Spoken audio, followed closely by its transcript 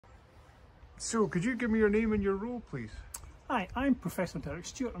So, could you give me your name and your role, please? Hi, I'm Professor Derek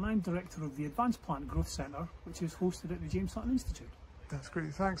Stewart and I'm Director of the Advanced Plant Growth Centre, which is hosted at the James Hutton Institute. That's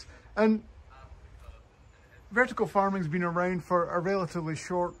great, thanks. And vertical farming's been around for a relatively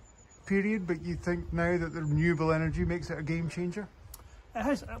short period, but you think now that the renewable energy makes it a game changer? It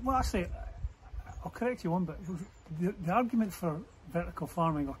has. Well, actually, I'll correct you one bit. The argument for vertical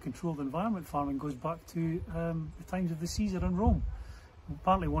farming or controlled environment farming goes back to the times of the Caesar in Rome.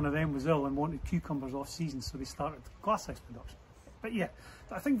 Apparently one of them was ill and wanted cucumbers off season, so they started glasshouse production. But yeah,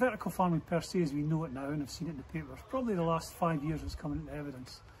 I think vertical farming per se, as we know it now and have seen it in the papers, probably the last 5 years it's come into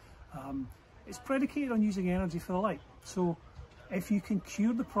evidence. It's predicated on using energy for the light. So if you can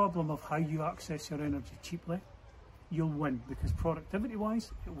cure the problem of how you access your energy cheaply, you'll win, because productivity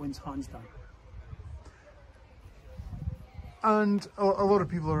wise it wins hands down. And a lot of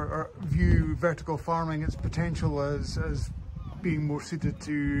people view vertical farming, its potential as being more suited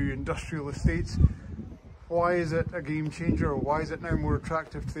to industrial estates. Why is it a game changer, or why is it now more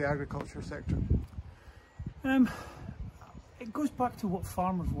attractive to the agriculture sector? It goes back to what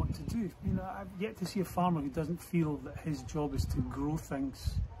farmers want to do. You know, I've yet to see a farmer who doesn't feel that his job is to grow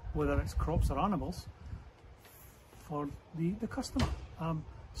things, whether it's crops or animals, for the customer.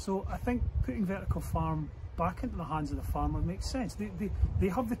 So I think putting vertical farm back into the hands of the farmer makes sense. They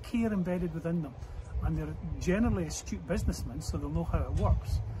have the care embedded within them, and they're generally astute businessmen, so they'll know how it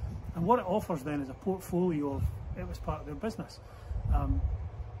works. And what it offers then is a portfolio of it as part of their business. The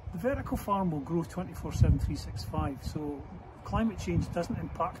vertical farm will grow 24/7, 365, so climate change doesn't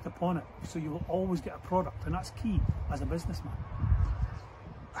impact upon it, so you will always get a product, and that's key as a businessman.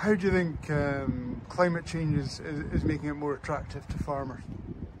 How do you think climate change is making it more attractive to farmers?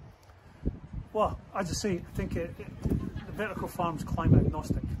 Well, as I say, I think the vertical farm's climate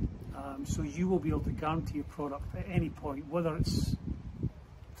agnostic, so you will be able to guarantee a product at any point, whether it's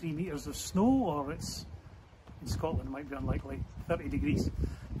 3 metres of snow or it's, in Scotland it might be unlikely, 30 degrees.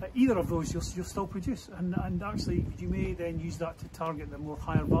 Either of those you'll still produce, and actually you may then use that to target the more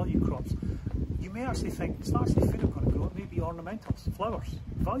higher value crops. You may actually think it's not actually food I'm going to grow, it may be ornamentals, flowers.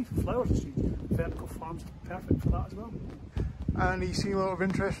 The value for flowers is huge. Vertical farms are perfect for that as well. And are you seeing a lot of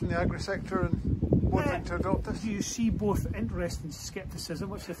interest in the agri sector and wanting to adopt this? You see both interest and scepticism,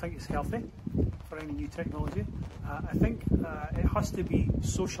 which I think is healthy for any new technology. I think it has to be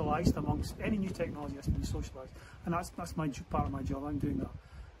socialised amongst any new technology, has to be socialised, and that's part of my job. I'm doing that.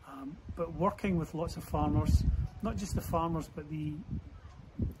 But working with lots of farmers, not just the farmers, but the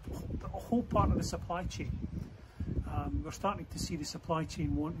whole part of the supply chain. We're starting to see the supply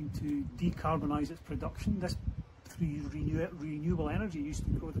chain wanting to decarbonise its production. This, through renewable energy used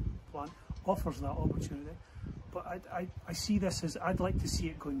to grow the plant, offers that opportunity. But I see this as, I'd like to see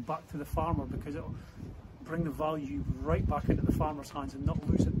it going back to the farmer, because it'll bring the value right back into the farmer's hands and not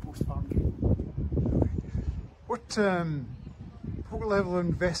lose it post-farm gain. What level of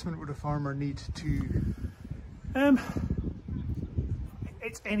investment would a farmer need to?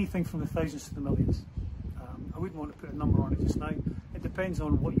 It's anything from the thousands to the millions. I wouldn't want to put a number on it just now. It depends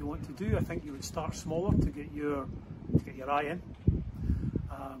on what you want to do. I think you would start smaller to get your eye in.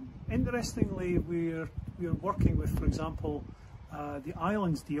 Interestingly, we're working with, for example, the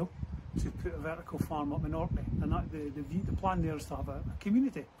Islands deal to put a vertical farm up in Orkney, and the plan there is to have a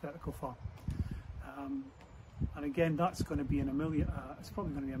community vertical farm. And again, that's going to be in $1 million. It's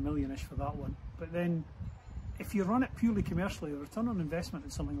probably going to be $1 million-ish for that one. But then, if you run it purely commercially, the return on investment in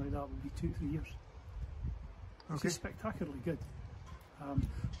something like that would be 2-3 years. Okay. It's spectacularly good.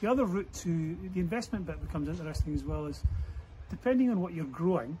 The other route to the investment bit becomes interesting as well, is depending on what you're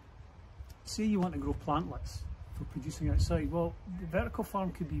growing. Say you want to grow plantlets for producing outside. Well, the vertical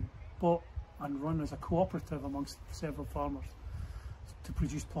farm could be bought and run as a cooperative amongst several farmers to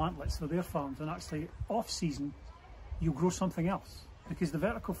produce plantlets for their farms, and actually off season you'll grow something else, because the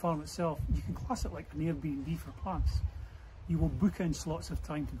vertical farm itself, you can class it like an Airbnb for plants. You will book in slots of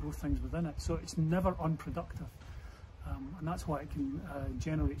time to grow things within it, so it's never unproductive, and that's why it can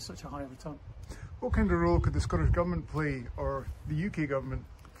generate such a high return. What kind of role could the Scottish Government play, or the UK Government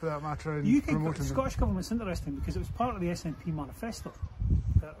for that matter, in promoting the Scottish Government's interesting because it was part of the SNP manifesto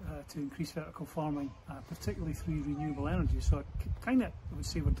to increase vertical farming, particularly through renewable energy. So I would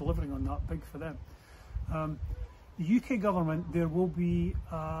say we're delivering on that big for them. The UK Government, there will be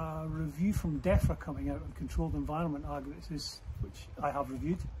a review from DEFRA coming out on controlled environment aggregates, which I have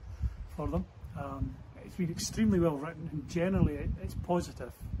reviewed for them. It's been extremely well written, and generally it's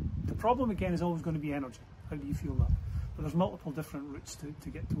positive. The problem again is always going to be energy. How do you feel that? But there's multiple different routes to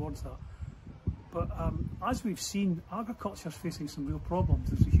get towards that. But as we've seen, agriculture is facing some real problems.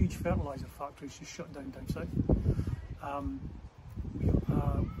 There's a huge fertiliser factory just shut down south.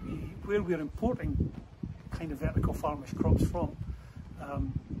 where we're importing kind of vertical farmish crops from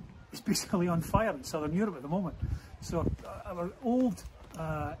is basically on fire in southern Europe at the moment. So our old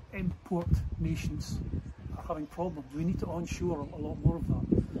import nations are having problems. We need to onshore a lot more of that.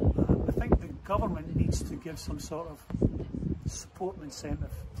 I think the government needs to give some sort of support and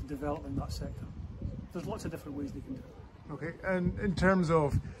incentive to developing that sector. There's lots of different ways they can do it. Okay, and in terms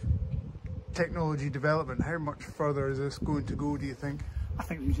of technology development, how much further is this going to go, do you think? I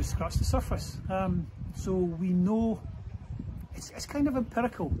think we've just scratched the surface. So we know, it's kind of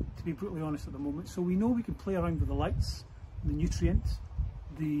empirical, to be brutally honest, at the moment. So we know we can play around with the lights, the nutrients,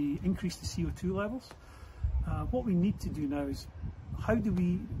 the increase the CO2 levels. What we need to do now is, how do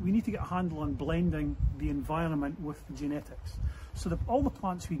we need to get a handle on blending the environment with the genetics. So that all the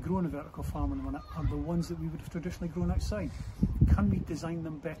plants we grow in a vertical farm are the ones that we would have traditionally grown outside. Can we design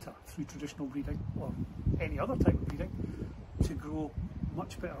them better through traditional breeding or any other type of breeding to grow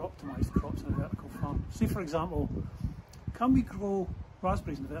much better optimised crops in a vertical farm? Say for example, can we grow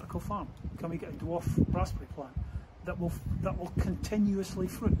raspberries in a vertical farm? Can we get a dwarf raspberry plant that will continuously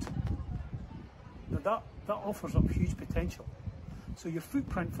fruit? Now that offers up huge potential. So your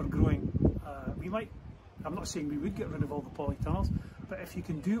footprint for growing, I'm not saying we would get rid of all the polytunnels, but if you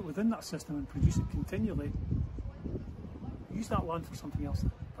can do it within that system and produce it continually, use that land for something else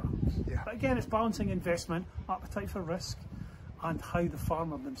perhaps. Yeah. But again, it's balancing investment, appetite for risk, and how the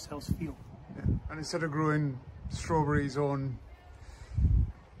farmer themselves feel. Yeah. And instead of growing strawberries on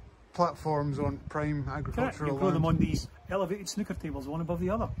platforms on prime agricultural land, you grow them land. on these elevated snooker tables, one above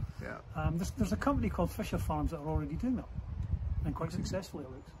the other. Yeah. There's a company called Fisher Farms that are already doing that, and quite successfully, it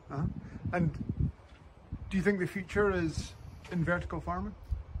looks. Uh-huh. And do you think the future is in vertical farming?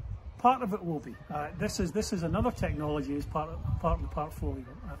 Part of it will be. This is another technology as part of the portfolio.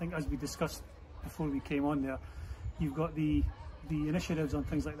 I think, as we discussed before we came on there, you've got the initiatives on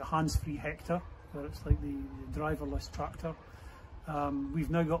things like the hands-free hectare, where it's like the driverless tractor. We've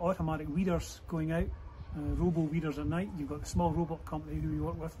now got automatic weeders going out, robo weeders at night. You've got the small robot company who we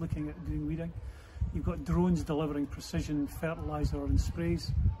work with looking at doing weeding. You've got drones delivering precision fertiliser and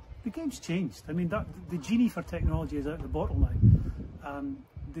sprays. The game's changed. I mean, the genie for technology is out of the bottle now.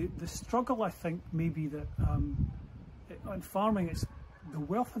 The struggle, I think, may be that on farming, it's the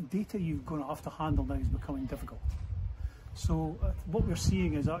wealth of data you're going to have to handle now is becoming difficult. So what we're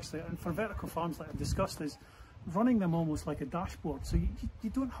seeing is actually, and for vertical farms like I've discussed, is running them almost like a dashboard. So you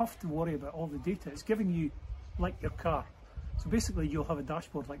don't have to worry about all the data. It's giving you, like your car. So basically you'll have a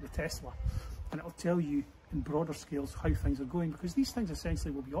dashboard like the Tesla, and it'll tell you in broader scales how things are going, because these things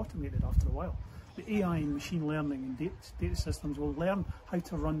essentially will be automated after a while. The AI and machine learning and data systems will learn how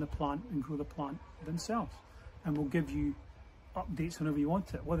to run the plant and grow the plant themselves, and will give you updates whenever you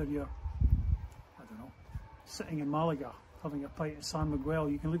want it. Whether you're, I don't know, sitting in Malaga having a pint at San Miguel,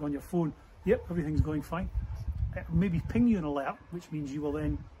 you can look on your phone, yep, everything's going fine. It'll maybe ping you an alert, which means you will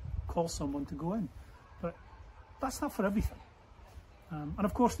then call someone to go in. But that's not for everything. And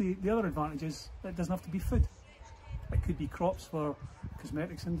of course the other advantage is it doesn't have to be food. It could be crops for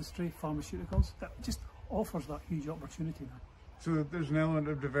cosmetics industry, pharmaceuticals. That just offers that huge opportunity now. So there's an element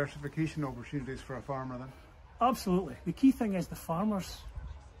of diversification opportunities for a farmer then? Absolutely. The key thing is the farmers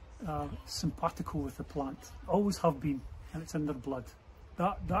are simpatico with the plant, always have been, and it's in their blood.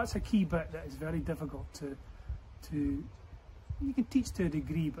 That's a key bit that is very difficult to you can teach to a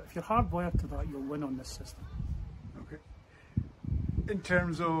degree, but if you're hardwired to that, you'll win on this system. Okay. In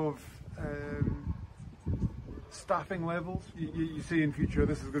terms of staffing levels, you say in future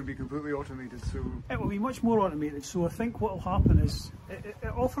this is going to be completely automated, so... It will be much more automated, so I think what will happen is it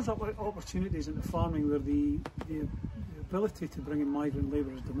offers up opportunities into farming where the ability to bring in migrant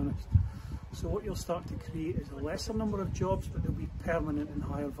labour is diminished. So what you'll start to create is a lesser number of jobs, but they'll be permanent and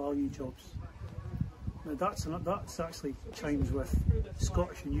higher value jobs. Now that's actually chimes with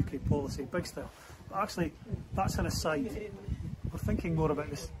Scottish and UK policy, big style. But actually, that's an aside. We're thinking more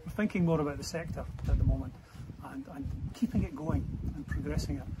about this. We're thinking more about the sector at the moment, and keeping it going and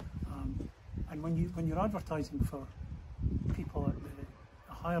progressing it. And when you're advertising for people at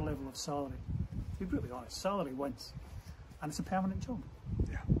a higher level of salary, to be brutally honest, salary wins, and it's a permanent job.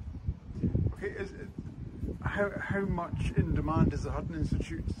 Yeah. Okay. How much in demand is the Hutton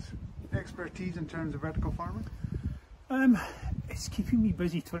Institute's expertise in terms of vertical farming? It's keeping me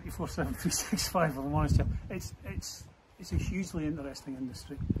busy 24/7, 365. If I'm honest with you. It's a hugely interesting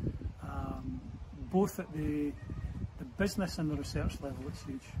industry, both at the business and the research level. It's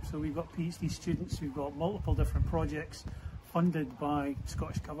huge. So we've got PhD students, we've got multiple different projects funded by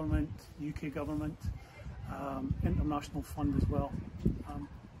Scottish Government, UK Government, international fund as well.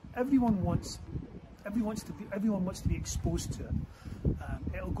 Everyone wants everyone wants to be exposed to it.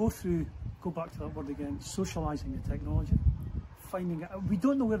 It'll go back to that word again, socialising the technology, finding out. We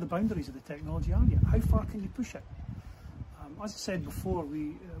don't know where the boundaries of the technology are yet. How far can you push it? As I said before,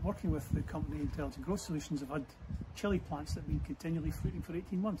 we working with the company Intelligent Growth Solutions have had chili plants that have been continually fruiting for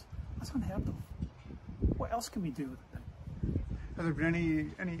 18 months. That's unheard of. What else can we do with it then? Has there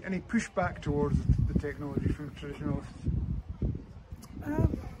been any pushback towards the technology from traditionalists?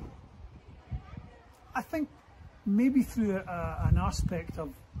 I think maybe through an aspect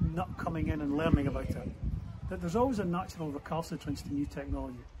of not coming in and learning about it. That there's always a natural recalcitrance to new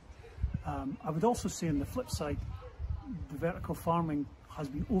technology. I would also say on the flip side, the vertical farming has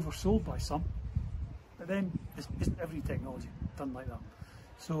been oversold by some, but then isn't every technology done like that?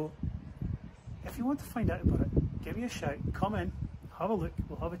 So if you want to find out about it, give me a shout, come in, have a look,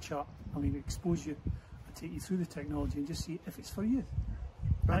 we'll have a chat, and we'll expose you and take you through the technology and just see if it's for you.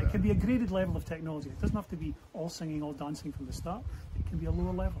 And it can be a graded level of technology. It doesn't have to be all singing, all dancing from the start. It can be a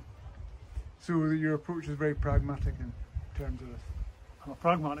lower level. So your approach is very pragmatic in terms of this? I'm a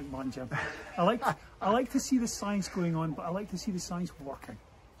pragmatic man, Jim. I like to see the science going on, but I like to see the science working.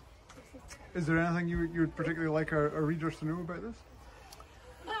 Is there anything you would particularly like our readers to know about this?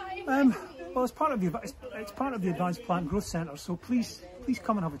 Well, it's part of the Advanced Plant Growth Centre, so please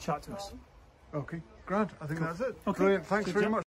come and have a chat to us. Okay, Grant, I think that's it. Okay. Brilliant, thanks very much.